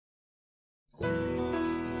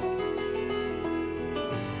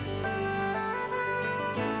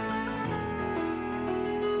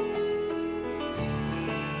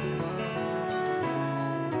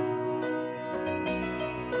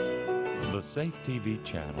The Safe TV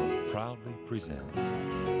channel proudly presents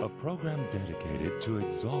a program dedicated to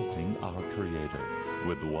exalting our Creator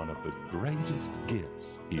with one of the greatest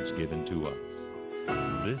gifts He's given to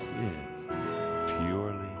us. This is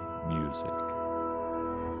Purely Music.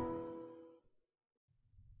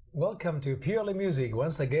 Welcome to Purely Music.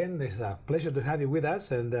 Once again, it's a pleasure to have you with us,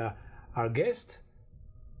 and our guest,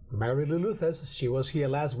 Mary Lou Luthes. She was here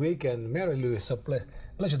last week, and Mary Lou, it's a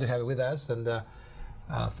pleasure to have you with us, and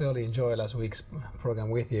thoroughly enjoyed last week's program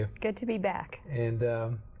with you. Good to be back. And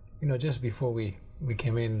just before we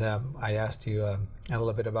came in, I asked you a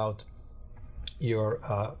little bit about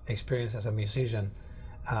your experience as a musician.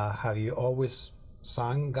 Have you always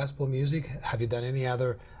sung gospel music? Have you done any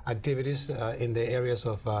other activities in the areas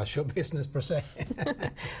of show business per se?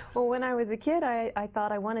 Well, when I was a kid, I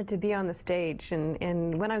thought I wanted to be on the stage,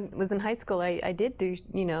 and when I was in high school, I did do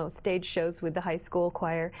stage shows with the high school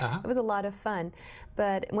choir. It was a lot of fun.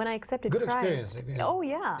 But when I accepted Good Christ, experience. oh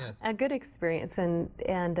yeah, Yes. a good experience.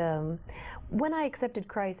 And when I accepted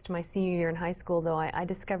Christ my senior year in high school, though, I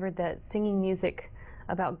discovered that singing music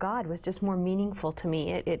about God was just more meaningful to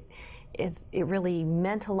me. It really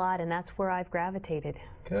meant a lot, and that's where I've gravitated.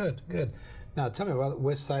 Good. Now tell me about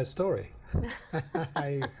West Side Story.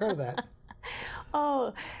 I heard that.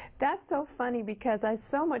 Oh, that's so funny because I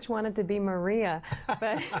so much wanted to be Maria,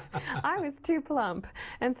 but I was too plump,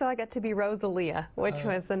 and so I got to be Rosalia, which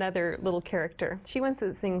was another little character. She once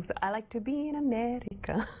sings, "I like to be in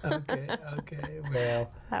America." Okay.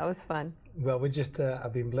 Well, that was fun. Well, we just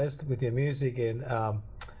have been blessed with your music, and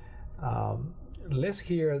let's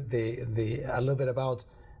hear a little bit about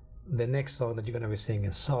the next song that you're going to be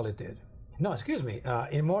singing, "Solitude." No, excuse me,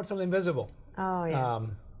 "Immortal Invisible." Oh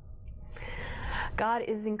yes. God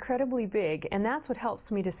is incredibly big, and that's what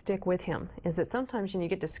helps me to stick with Him, is that sometimes you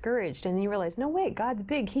get discouraged and you realize, no, wait, God's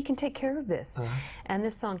big. He can take care of this. And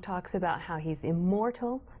this song talks about how He's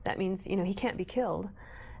immortal. That means, He can't be killed.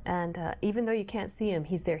 And even though you can't see Him,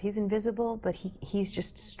 He's there. He's invisible, but He's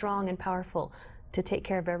just strong and powerful to take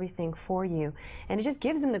care of everything for you. And it just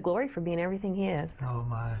gives Him the glory for being everything He is. Oh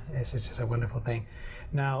my, it's just a wonderful thing.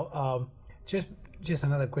 Now, just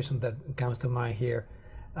another question that comes to mind here.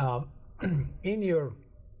 In your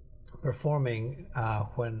performing,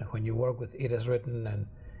 when you work with It Is Written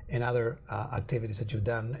and other activities that you've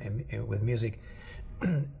done with music,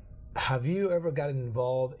 have you ever gotten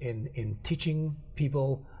involved in teaching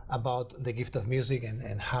people about the gift of music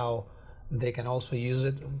and how they can also use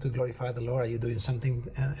it to glorify the Lord? Are you doing something?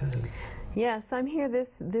 Yes, I'm here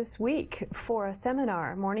this week for a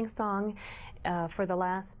seminar, Morning Song. For the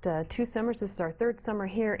last 2 summers. This is our 3rd summer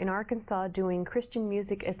here in Arkansas doing Christian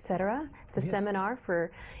music, etc. It's a seminar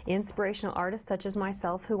for inspirational artists such as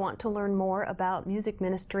myself who want to learn more about music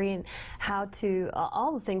ministry and how to,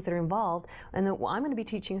 all the things that are involved. And then I'm going to be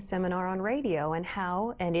teaching a seminar on radio and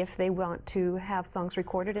how and if they want to have songs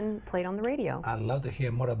recorded and played on the radio. I'd love to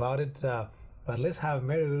hear more about it. But let's have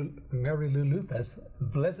Mary Lou Luthes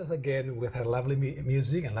bless us again with her lovely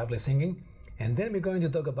music and lovely singing. And then we're going to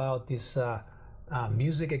talk about this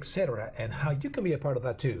music, etc., and how you can be a part of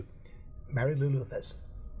that too. Mary Lou Luthes.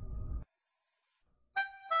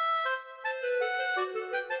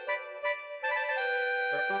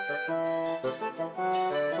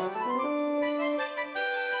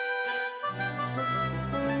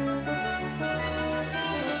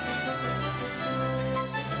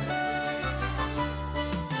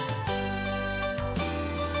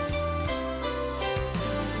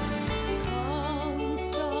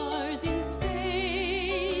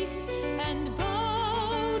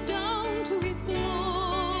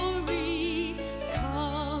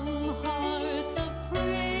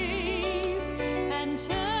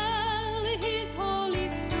 Tell his holy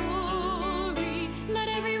story.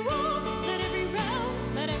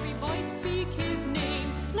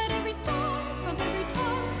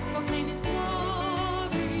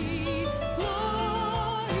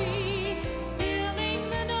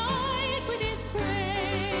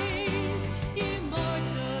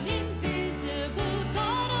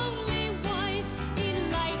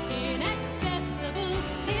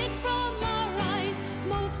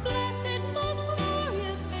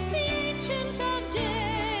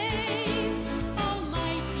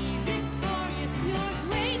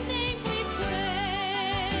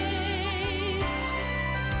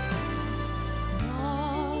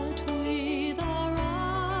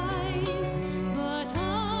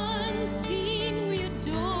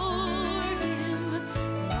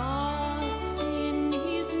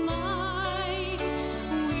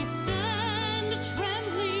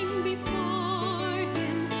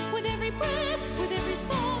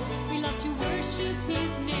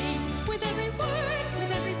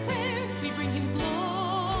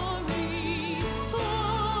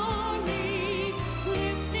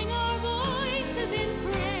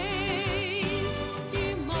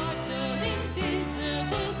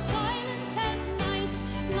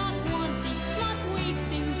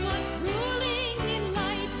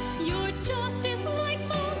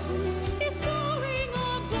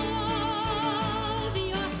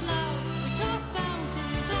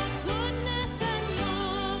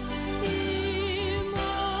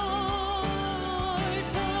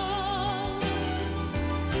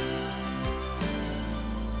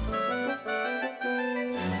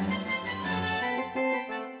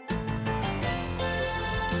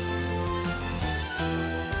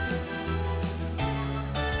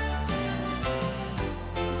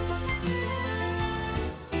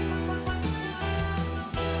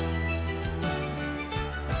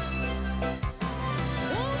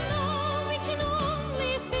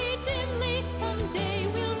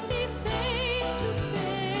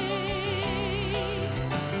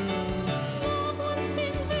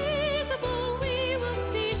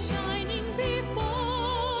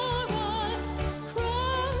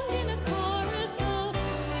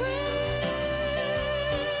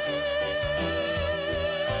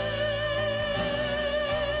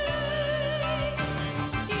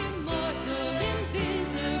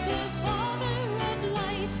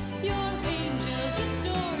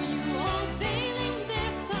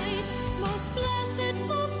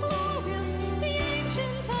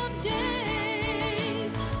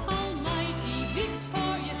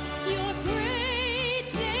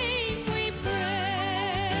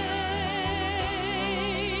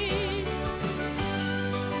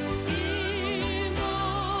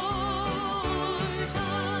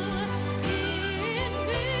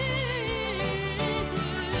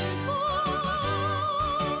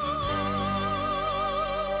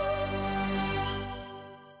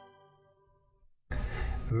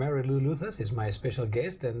 Mary Lou Luthes is my special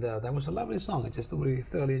guest, and that was a lovely song. I just really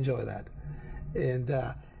thoroughly enjoyed that. And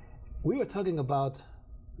we were talking about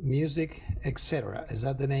music, etc. Is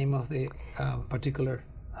that the name of the particular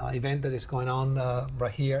event that is going on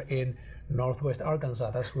right here in Northwest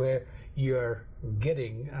Arkansas? That's where you're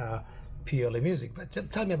getting purely music. But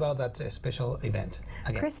tell me about that special event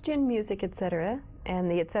again. Christian Music, etc. And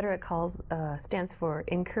the etc. stands for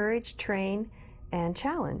Encourage, Train, and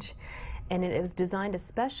Challenge. And it was designed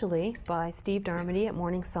especially by Steve Darmody at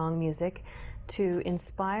Morning Song Music to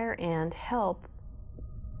inspire and help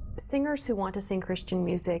singers who want to sing Christian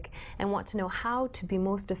music and want to know how to be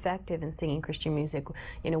most effective in singing Christian music.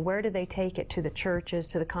 You know, where do they take it? To the churches,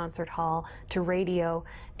 to the concert hall, to radio.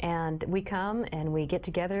 And we come and we get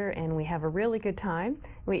together and we have a really good time.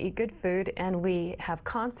 We eat good food and we have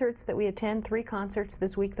concerts that we attend, 3 concerts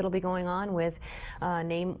this week that'll be going on with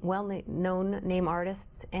well-known name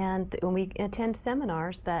artists. And we attend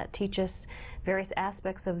seminars that teach us various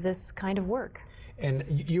aspects of this kind of work. And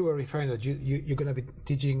you were referring that you're going to be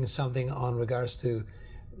teaching something on regards to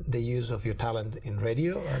the use of your talent in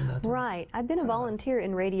radio? Right. I've been a volunteer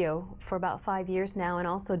in radio for about 5 years now, and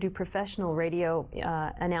also do professional radio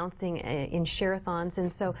announcing in share-a-thons.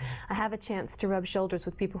 And so I have a chance to rub shoulders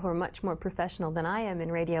with people who are much more professional than I am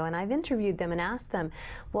in radio. And I've interviewed them and asked them,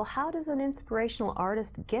 well, how does an inspirational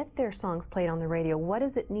artist get their songs played on the radio? What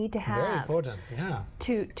does it need to have? Very important, yeah.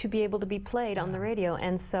 To be able to be played on the radio.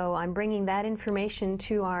 And so I'm bringing that information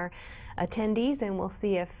to our attendees, and we'll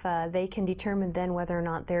see if they can determine then whether or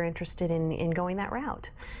not they're interested in going that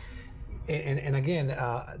route. And again,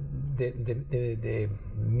 the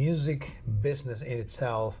music business in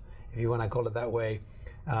itself, if you want to call it that way,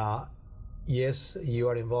 yes, you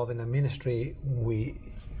are involved in a ministry.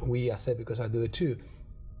 I said, because I do it too,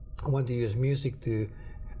 I want to use music to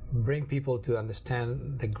bring people to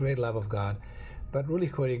understand the great love of God. But really,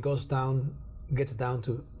 when it gets down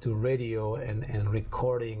to radio and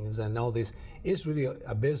recordings and all this, it's really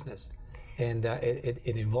a business, and it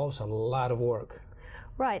involves a lot of work.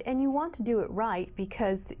 Right, and you want to do it right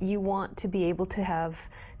because you want to be able to have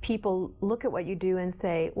people look at what you do and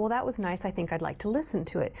say, well, that was nice, I think I'd like to listen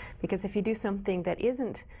to it. Because if you do something that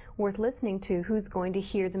isn't worth listening to, who's going to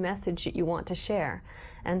hear the message that you want to share?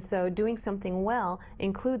 And so doing something well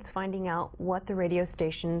includes finding out what the radio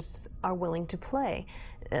stations are willing to play.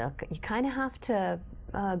 You kind of have to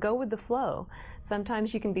go with the flow.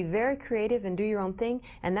 Sometimes you can be very creative and do your own thing,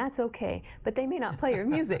 and that's okay, but they may not play your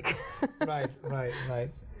music. Right.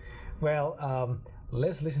 Well,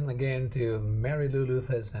 let's listen again to Mary Lou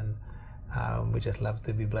Luthes, and we just love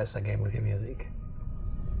to be blessed again with your music.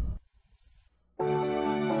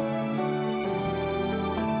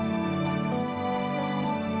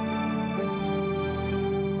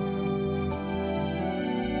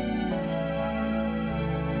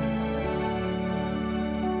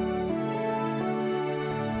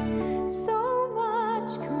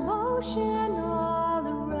 All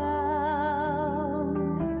around.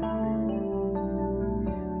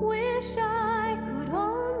 Wish I could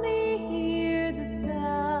only hear the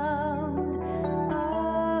sound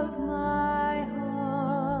of my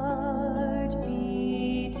heart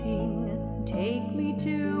beating. Take me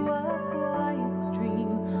to a quiet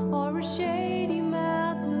stream or a shady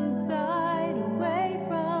mountainside, away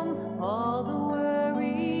from all the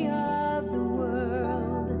worry of the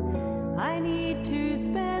world. I need to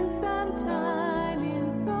spend some time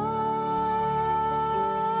in solitude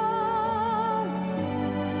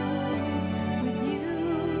with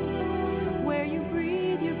you, where you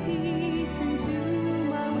breathe your peace into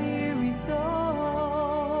my weary soul.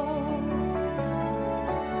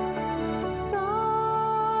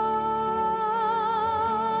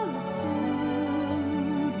 Solitude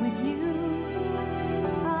with you,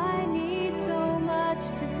 I need so much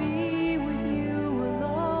to be with you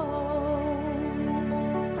alone.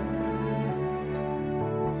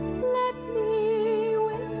 Let me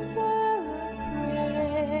whisper a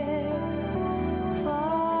prayer,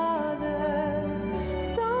 Father.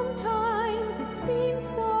 Sometimes it seems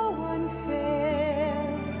so unfair,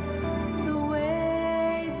 the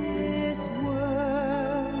way this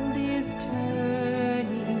world is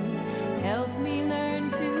turning. Help me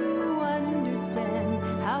learn to understand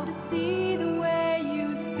how to see the way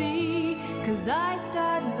you see, 'cause I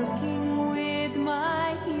start looking with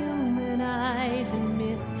my human eyes and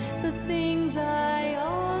miss the things I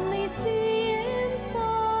only see in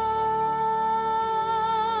solitude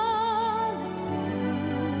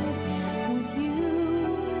with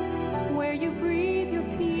you, where you breathe your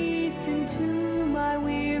peace into my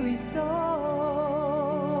weary soul.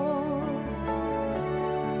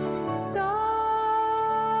 Solitude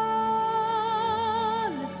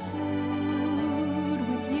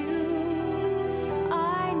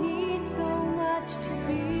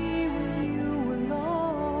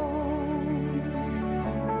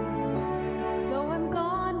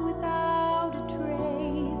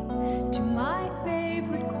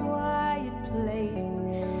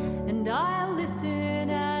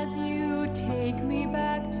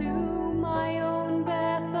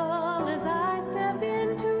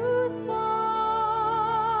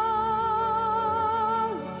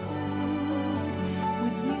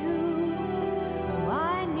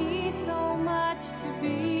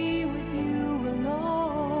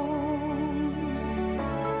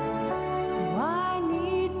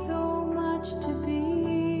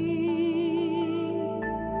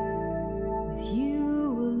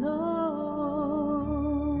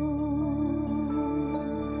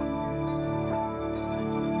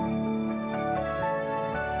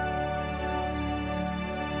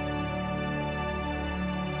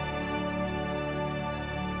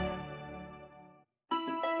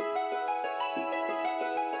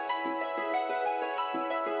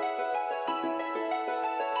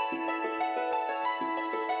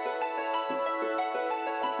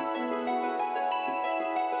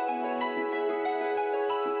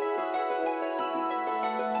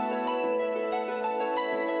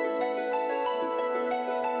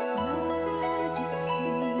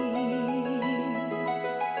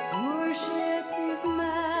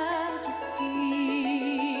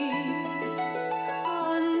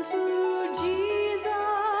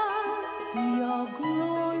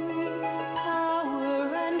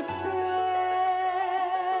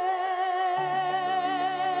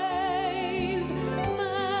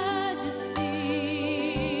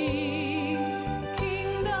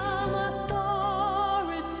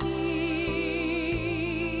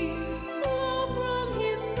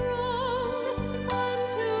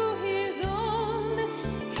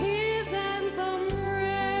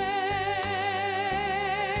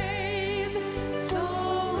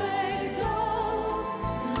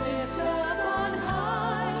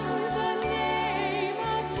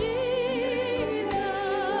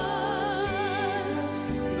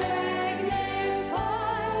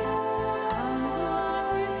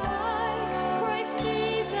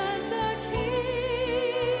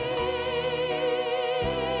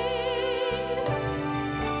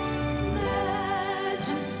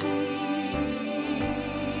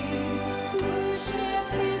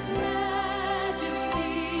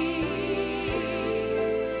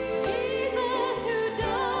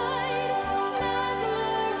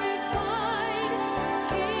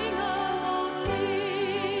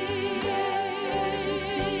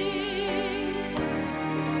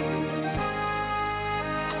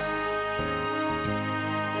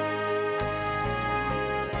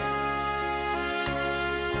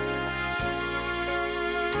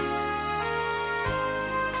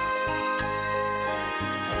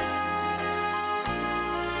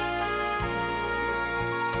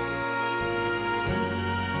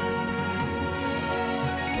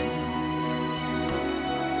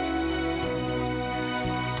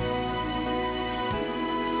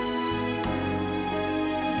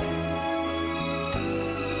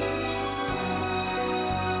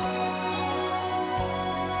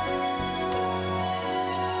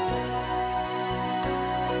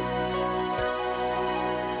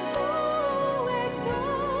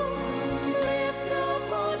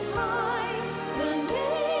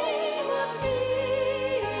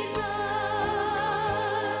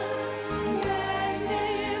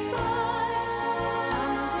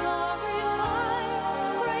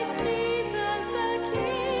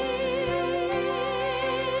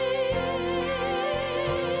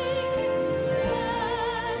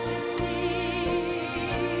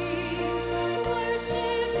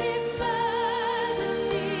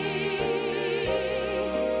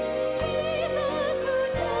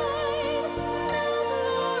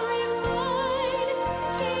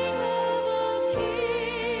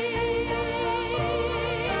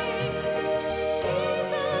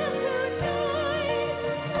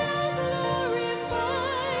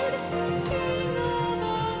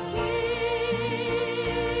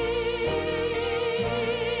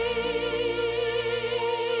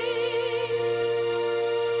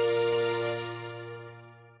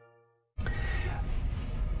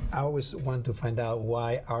I always want to find out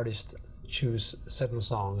why artists choose certain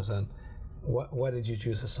songs, and why did you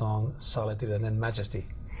choose the song Solitude and then Majesty?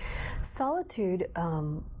 Solitude,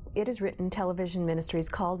 It Is Written Television Ministries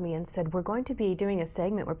called me and said, we're going to be doing a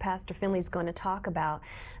segment where Pastor Finley's going to talk about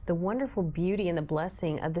the wonderful beauty and the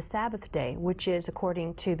blessing of the Sabbath day, which is,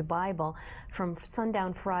 according to the Bible, from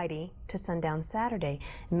sundown Friday to sundown Saturday.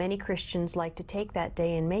 Many Christians like to take that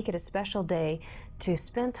day and make it a special day to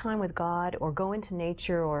spend time with God or go into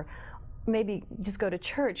nature or maybe just go to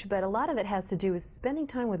church, but a lot of it has to do with spending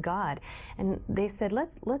time with God. And they said,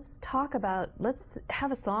 let's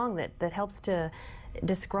have a song that helps to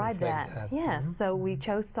describe that. Yes, so we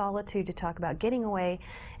chose Solitude to talk about getting away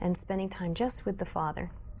and spending time just with the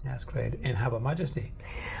Father. That's great. And how about Majesty?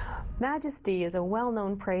 Majesty is a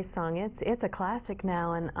well-known praise song. It's a classic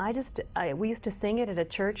now, and we used to sing it at a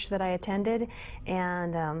church that I attended,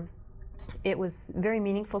 and it was very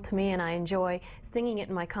meaningful to me, and I enjoy singing it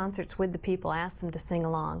in my concerts with the people. I ask them to sing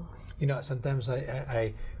along. You know, sometimes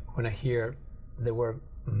I when I hear the word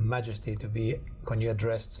Majesty to be when you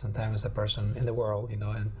address sometimes a person in the world, you know,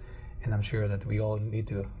 and I'm sure that we all need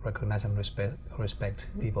to recognize and respect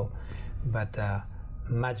people, but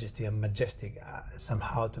Majesty and Majestic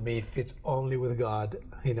somehow to me fits only with God.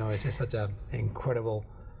 You know, it's just such an incredible,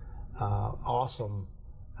 awesome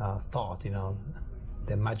thought, you know,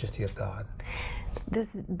 the majesty of God.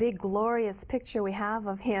 This big glorious picture we have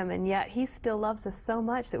of him, and yet he still loves us so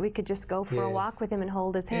much that we could just go for a walk with him and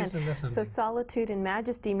hold his hand. So solitude and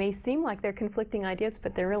majesty may seem like they're conflicting ideas,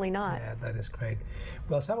 but they're really not. Yeah, that is great.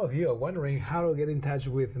 Well, some of you are wondering how to get in touch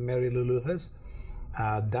with Mary Lou Luthers.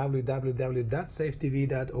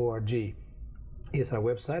 www.safetv.org is our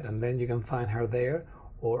website, and then you can find her there,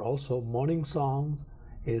 or also Morning Songs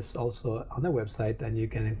is also on the website, and you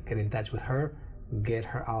can get in touch with her, get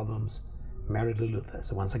her albums. Mary Lou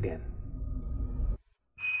Luthers, once again.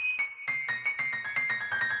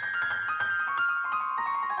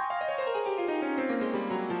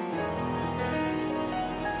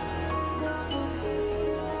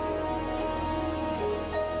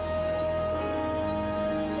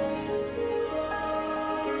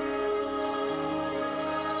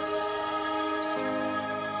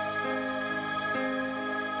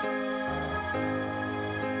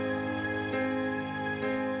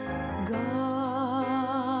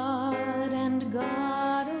 God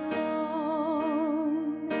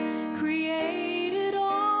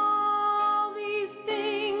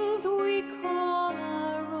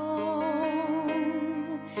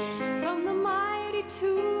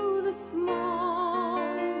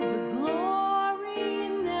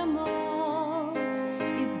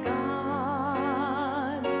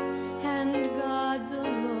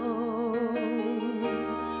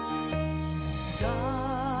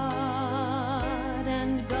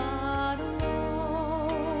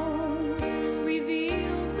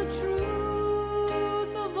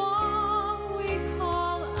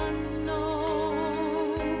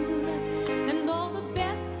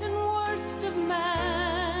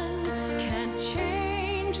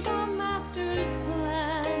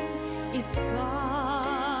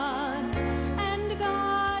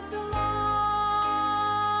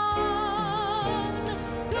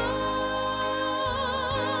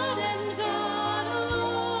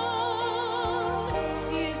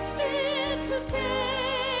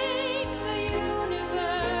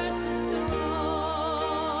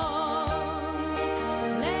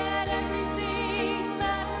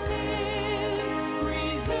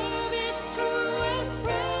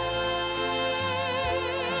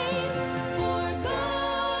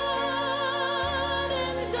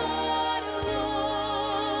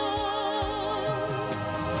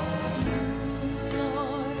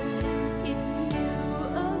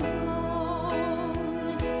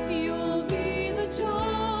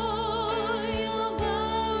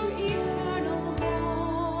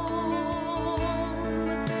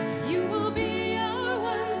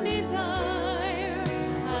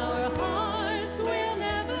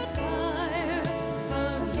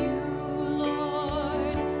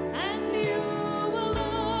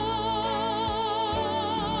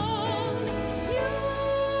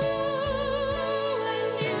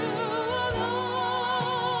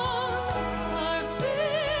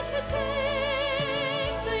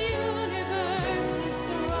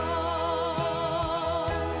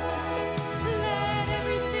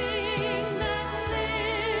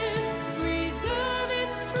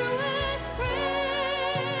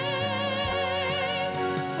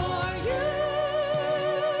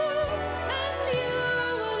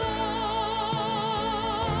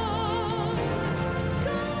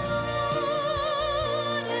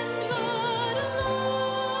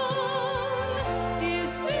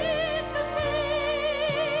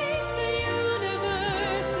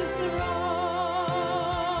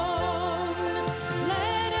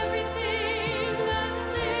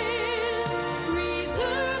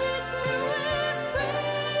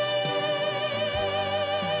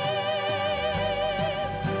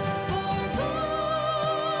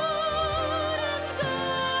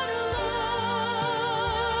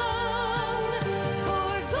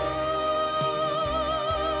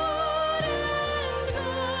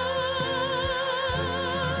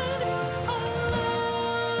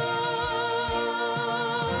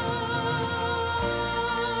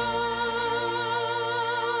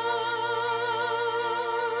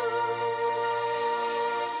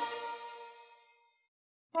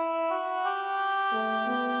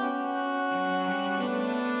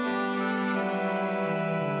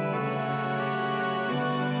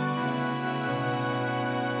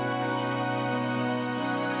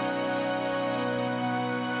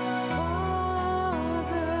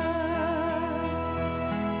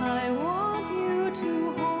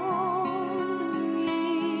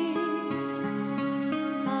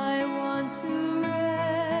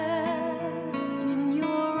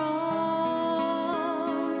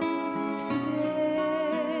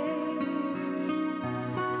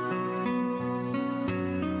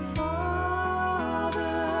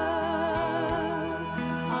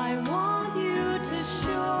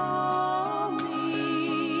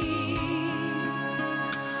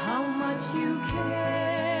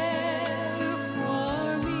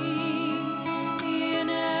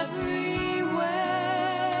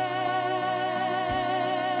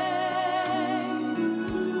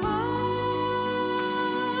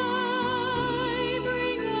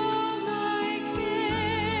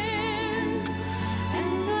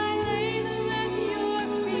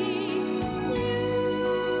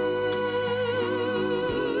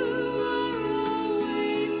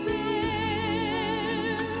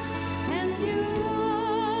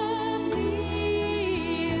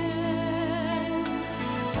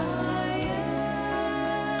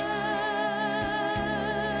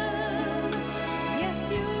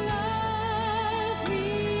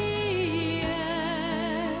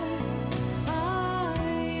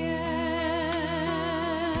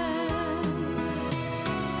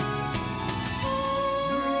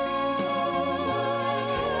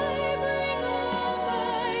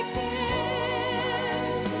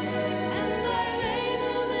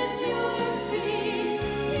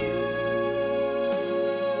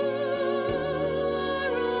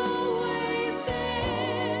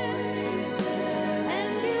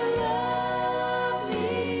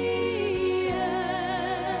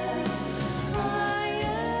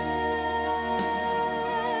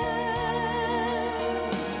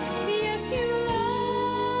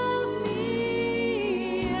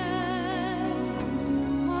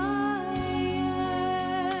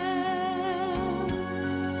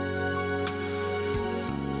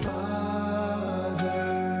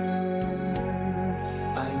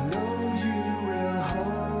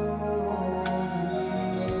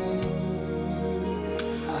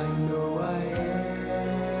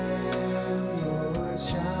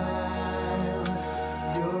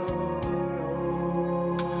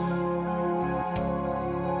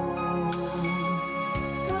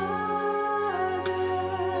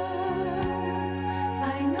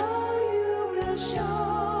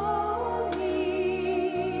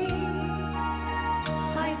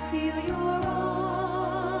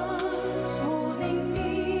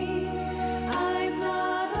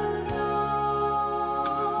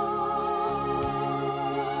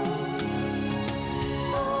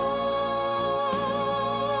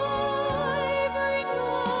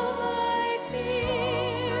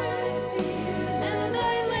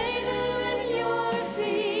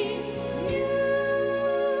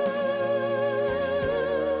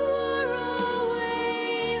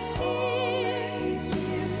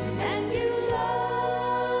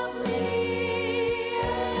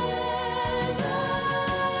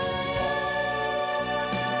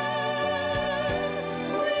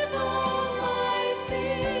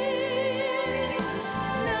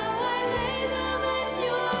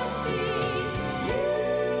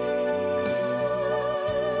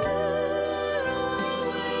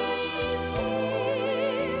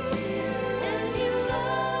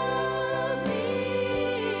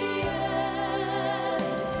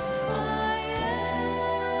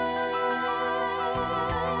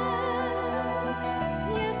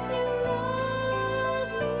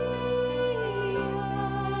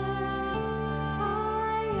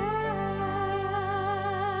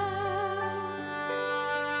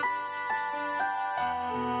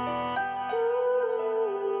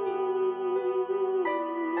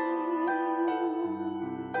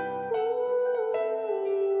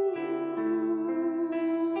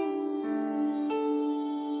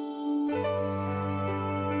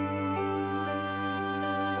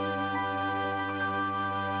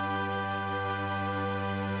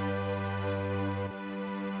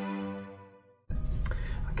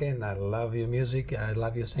again, I love your music. I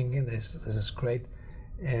love your singing. This is great.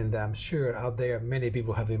 And I'm sure out there many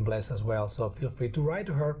people have been blessed as well. So feel free to write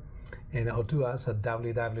to her or to us at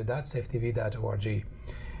www.safetv.org.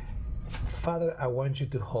 Father, I want you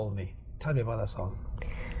to hold me. Tell me about that song.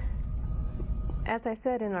 As I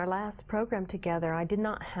said in our last program together, I did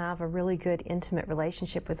not have a really good intimate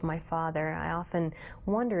relationship with my father. I often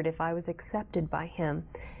wondered if I was accepted by him.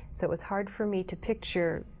 So it was hard for me to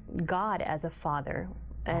picture God as a father.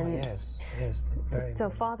 And yes. So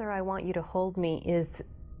Father, I want you to hold me is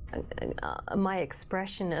my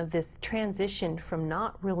expression of this transition from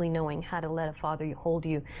not really knowing how to let a father hold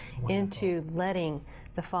you into letting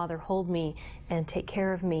the Father hold me and take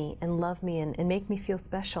care of me and love me and make me feel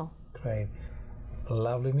special. Great.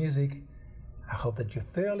 Lovely music. I hope that you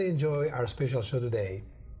thoroughly enjoy our special show today.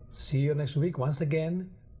 See you next week once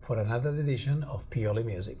again for another edition of Pioli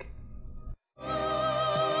Music.